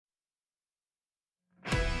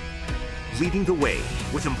leading the way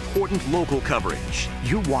with important local coverage.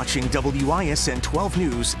 You're watching WISN 12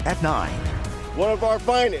 News at 9. One of our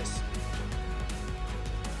finest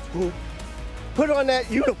who put on that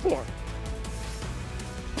uniform,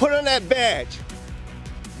 put on that badge,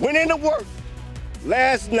 went into work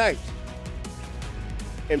last night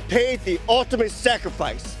and paid the ultimate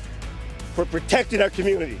sacrifice for protecting our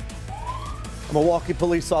community. A Milwaukee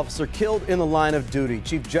police officer killed in the line of duty.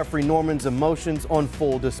 Chief Jeffrey Norman's emotions on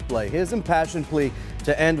full display. His impassioned plea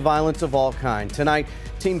to end violence of all kinds. Tonight,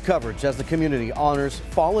 team coverage as the community honors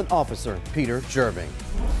fallen officer Peter Jerving.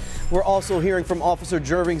 We're also hearing from Officer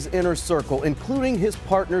Jerving's inner circle, including his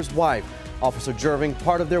partner's wife. Officer Jerving,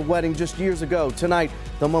 part of their wedding just years ago. Tonight,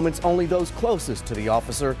 the moments only those closest to the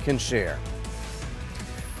officer can share.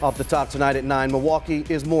 Off the top tonight at 9, Milwaukee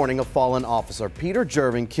is mourning a fallen officer, Peter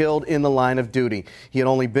Jerving, killed in the line of duty. He had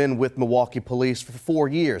only been with Milwaukee police for 4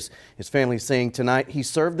 years. His family saying tonight he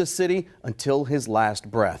served the city until his last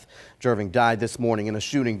breath. Jerving died this morning in a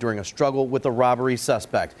shooting during a struggle with a robbery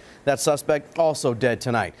suspect. That suspect also dead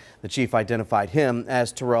tonight. The chief identified him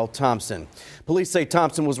as Terrell Thompson. Police say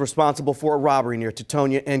Thompson was responsible for a robbery near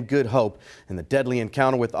Teutonia and Good Hope and the deadly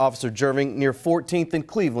encounter with Officer Jerving near 14th and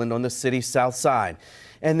Cleveland on the city's south side.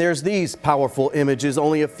 And there's these powerful images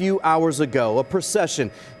only a few hours ago. A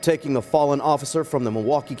procession taking a fallen officer from the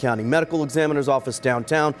Milwaukee County Medical Examiner's office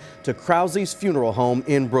downtown to Krause's funeral home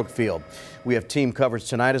in Brookfield. We have team coverage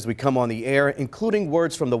tonight as we come on the air, including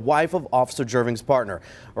words from the wife of Officer Jerving's partner.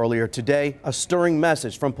 Earlier today, a stirring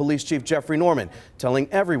message from Police Chief Jeffrey Norman telling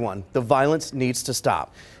everyone the violence needs to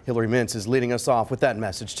stop. Hillary Mintz is leading us off with that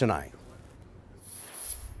message tonight.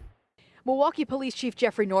 Milwaukee Police Chief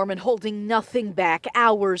Jeffrey Norman holding nothing back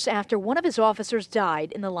hours after one of his officers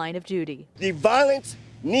died in the line of duty. The violence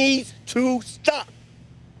needs to stop.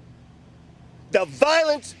 The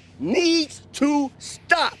violence needs to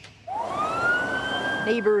stop.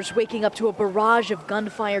 Neighbors waking up to a barrage of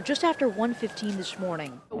gunfire just after 1:15 this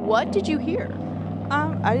morning. What did you hear?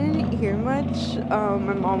 I didn't hear much.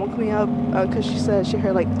 My mom woke me up because she said she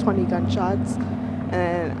heard like 20 gunshots.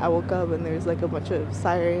 And I woke up and there's like a bunch of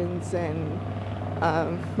sirens and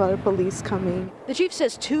a lot of police coming. The chief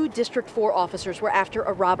says 2 District 4 officers were after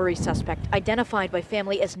a robbery suspect identified by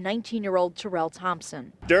family as 19-year-old Terrell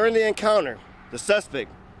Thompson. During the encounter, the suspect,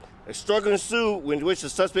 a struggle ensued in which the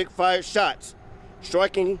suspect fired shots,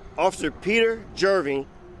 striking Officer Peter Jerving.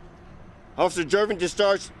 Officer Jerving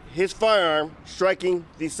discharged his firearm, striking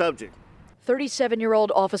the subject.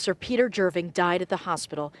 37-year-old Officer Peter Jerving died at the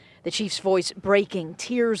hospital. The chief's voice breaking,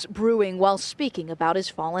 tears brewing while speaking about his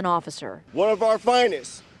fallen officer. One of our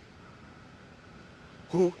finest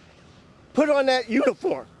who put on that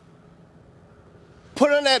uniform,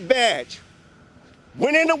 put on that badge,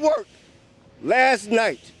 went into work last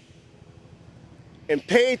night and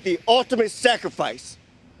paid the ultimate sacrifice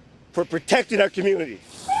for protecting our community.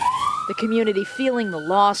 The community feeling the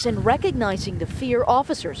loss and recognizing the fear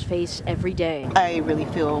officers face every day. I really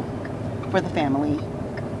feel for the family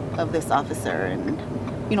of this officer and,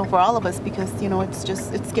 for all of us because,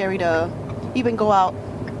 it's scary to even go out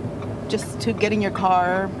just to get in your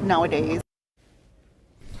car nowadays.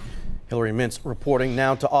 Hillary Mintz reporting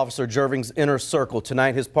now to Officer Jerving's inner circle.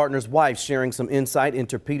 Tonight, his partner's wife sharing some insight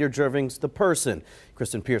into Peter Jerving's the person.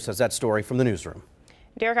 Kristen Pierce has that story from the newsroom.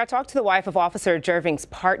 Derek, I talked to the wife of Officer Jerving's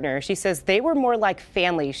partner. She says they were more like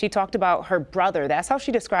family. She talked about her brother. That's how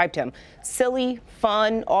she described him. Silly,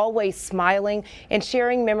 fun, always smiling, and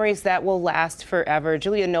sharing memories that will last forever.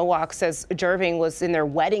 Julia Nowak says Jerving was in their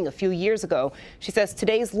wedding a few years ago. She says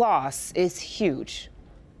today's loss is huge.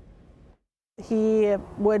 He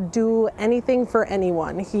would do anything for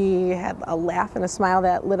anyone. He had a laugh and a smile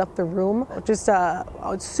that lit up the room. Just a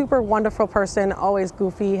super wonderful person, always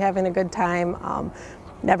goofy, having a good time.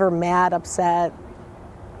 Never mad, upset,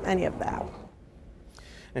 any of that.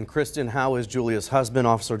 And Kristen, how is Julia's husband,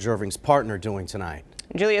 Officer Jerving's partner, doing tonight?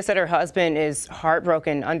 Julia said her husband is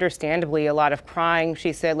heartbroken, understandably, a lot of crying,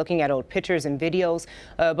 she said, looking at old pictures and videos.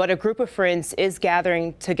 But a group of friends is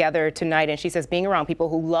gathering together tonight, and she says being around people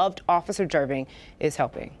who loved Officer Jerving is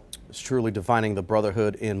helping. It's truly defining the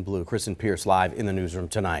brotherhood in blue. Kristen Pierce live in the newsroom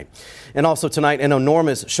tonight. And also tonight, an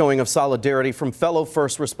enormous showing of solidarity from fellow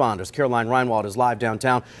first responders. Caroline Reinwald is live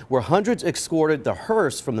downtown, where hundreds escorted the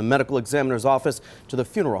hearse from the medical examiner's office to the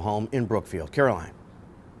funeral home in Brookfield. Caroline.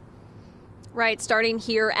 Right, starting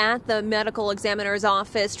here at the medical examiner's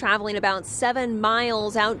office, traveling about 7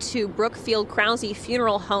 miles out to Brookfield Krause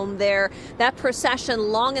Funeral Home there. That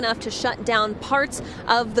procession long enough to shut down parts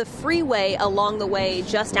of the freeway along the way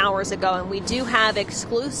just hours ago. And we do have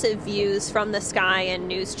exclusive views from the sky and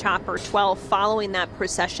News Chopper 12 following that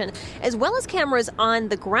procession, as well as cameras on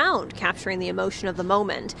the ground capturing the emotion of the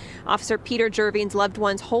moment. Officer Peter Jerving's loved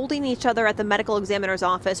ones holding each other at the medical examiner's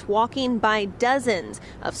office, walking by dozens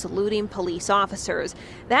of saluting police officers.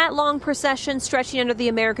 That long procession stretching under the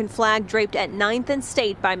American flag draped at 9th and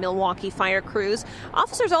State by Milwaukee fire crews.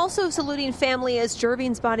 Officers also saluting family as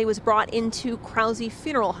Jerving's body was brought into Krause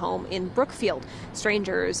Funeral Home in Brookfield.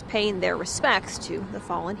 Strangers paying their respects to the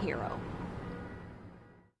fallen hero.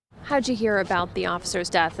 How'd you hear about the officer's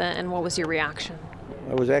death and what was your reaction?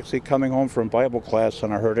 I was actually coming home from Bible class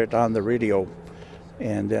and I heard it on the radio,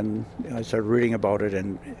 and then I started reading about it,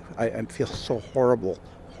 and I feel so horrible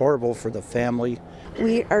for the family.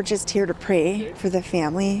 We are just here to pray for the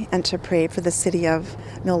family and to pray for the city of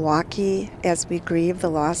Milwaukee as we grieve the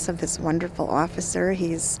loss of this wonderful officer.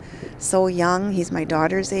 He's so young, he's my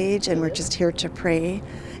daughter's age, and we're just here to pray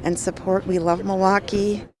and support. We love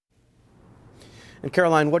Milwaukee. And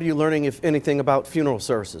Caroline, what are you learning, if anything, about funeral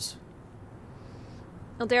services?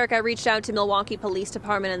 Well, Derek, I reached out to Milwaukee Police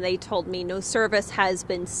Department and they told me no service has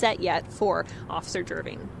been set yet for Officer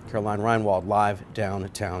Jerving. Caroline Reinwald live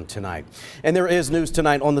downtown tonight. And there is news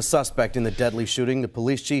tonight on the suspect in the deadly shooting. The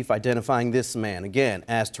police chief identifying this man again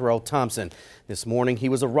as Terrell Thompson. This morning he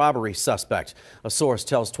was a robbery suspect. A source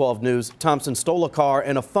tells 12 News Thompson stole a car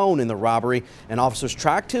and a phone in the robbery, and officers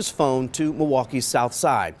tracked his phone to Milwaukee's south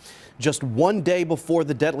side. Just 1 day before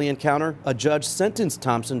the deadly encounter, a judge sentenced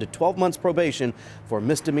Thompson to 12 months probation for a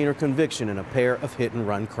misdemeanor conviction in a pair of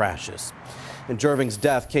hit-and-run crashes. And Jerving's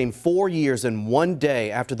death came 4 years and 1 day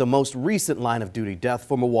after the most recent line-of-duty death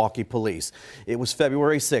for Milwaukee police. It was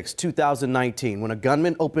February 6, 2019, when a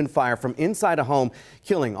gunman opened fire from inside a home,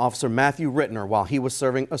 killing Officer Matthew Rittner while he was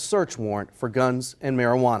serving a search warrant for guns and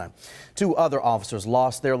marijuana. 2 other officers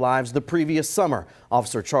lost their lives the previous summer.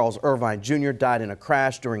 Officer Charles Irvine Jr. died in a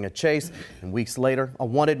crash during a chase, and weeks later, a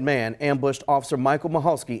wanted man ambushed Officer Michael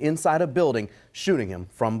Mahalski inside a building, shooting him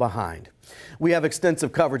from behind. We have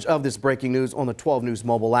extensive coverage of this breaking news on the 12 News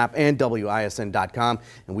mobile app and WISN.com,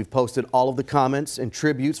 and we've posted all of the comments and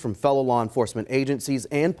tributes from fellow law enforcement agencies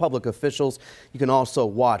and public officials. You can also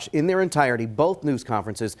watch in their entirety both news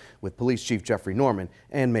conferences with Police Chief Jeffrey Norman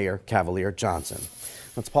and Mayor Cavalier Johnson.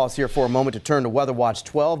 Let's pause here for a moment to turn to Weather Watch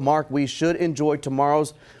 12. Mark, we should enjoy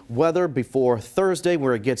tomorrow's weather before Thursday,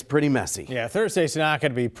 where it gets pretty messy. Yeah, Thursday's not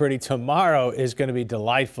going to be pretty. Tomorrow is going to be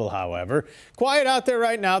delightful, however. Quiet out there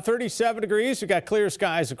right now, 37 degrees. We've got clear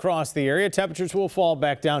skies across the area. Temperatures will fall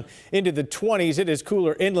back down into the 20s. It is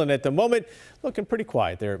cooler inland at the moment. Looking pretty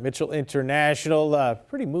quiet there at Mitchell International.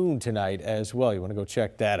 Pretty moon tonight as well. You want to go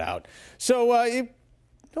check that out. So,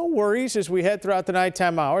 no worries as we head throughout the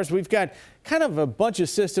nighttime hours. We've got kind of a bunch of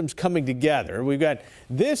systems coming together. We've got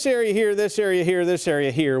this area here, this area here, this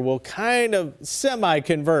area here will kind of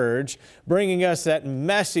semi-converge, bringing us that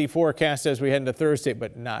messy forecast as we head into Thursday,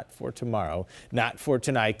 but not for tomorrow, not for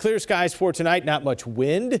tonight. Clear skies for tonight, not much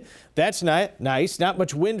wind. That's nice. Not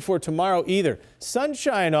much wind for tomorrow either.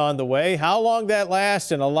 Sunshine on the way. How long that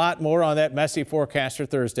lasts and a lot more on that messy forecast for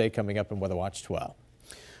Thursday coming up in Weather Watch 12.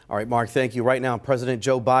 All right, Mark, thank you. Right now, President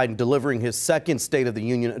Joe Biden delivering his second State of the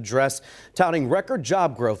Union address, touting record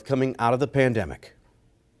job growth coming out of the pandemic.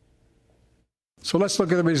 So let's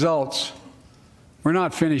look at the results. We're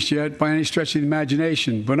not finished yet by any stretch of the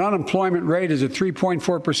imagination, but unemployment rate is at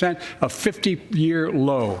 3.4%, a 50-year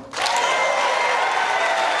low.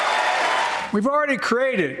 We've already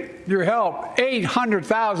created, your help,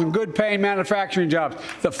 800,000 good-paying manufacturing jobs,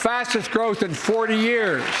 the fastest growth in 40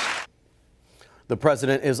 years. The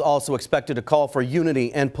president is also expected to call for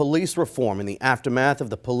unity and police reform in the aftermath of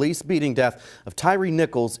the police beating death of Tyree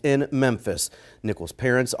Nichols in Memphis. Nichols'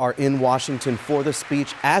 parents are in Washington for the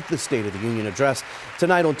speech at the State of the Union address.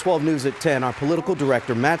 Tonight on 12 News at 10, our political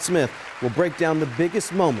director, Matt Smith, will break down the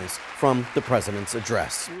biggest moments from the president's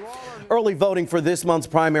address. Early voting for this month's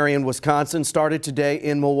primary in Wisconsin started today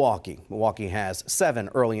in Milwaukee. Milwaukee has 7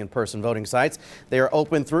 early in-person voting sites. They are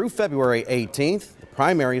open through February 18th. The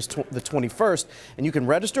primary is the 21st, and you can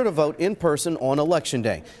register to vote in person on Election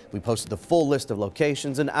Day. We posted the full list of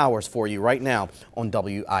locations and hours for you right now on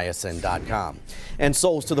WISN.com. And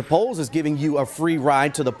Souls to the Polls is giving you a free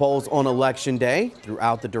ride to the polls on Election Day.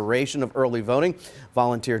 Throughout the duration of early voting,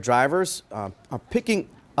 volunteer drivers are picking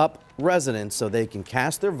up residents so they can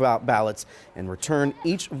cast their ballots and return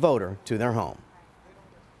each voter to their home.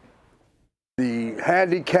 the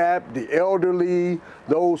handicapped, the elderly,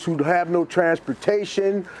 those who have no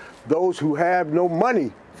transportation, those who have no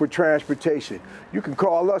money for transportation. You can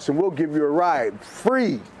call us and we'll give you a ride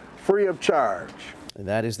free of charge. And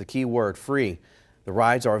that is the key word, free. The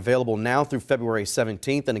rides are available now through February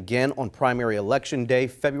 17th and again on primary election day,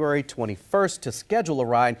 February 21st. To schedule a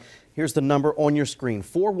ride, here's the number on your screen,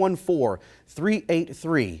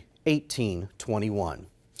 414-383-1821.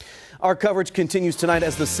 Our coverage continues tonight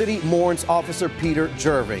as the city mourns Officer Peter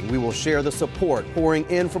Jerving. We will share the support pouring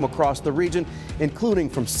in from across the region, including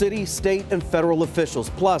from city, state, and federal officials.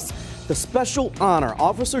 Plus, the special honor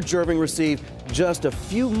Officer Jerving received just a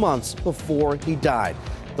few months before he died.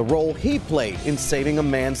 The role he played in saving a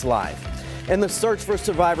man's life. And the search for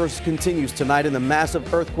survivors continues tonight in the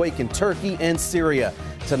massive earthquake in Turkey and Syria.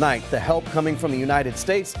 Tonight, the help coming from the United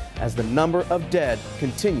States as the number of dead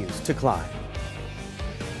continues to climb.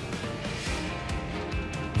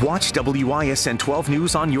 Watch WISN 12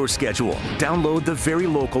 News on your schedule. Download the Very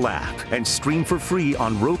Local app and stream for free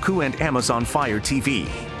on Roku and Amazon Fire TV.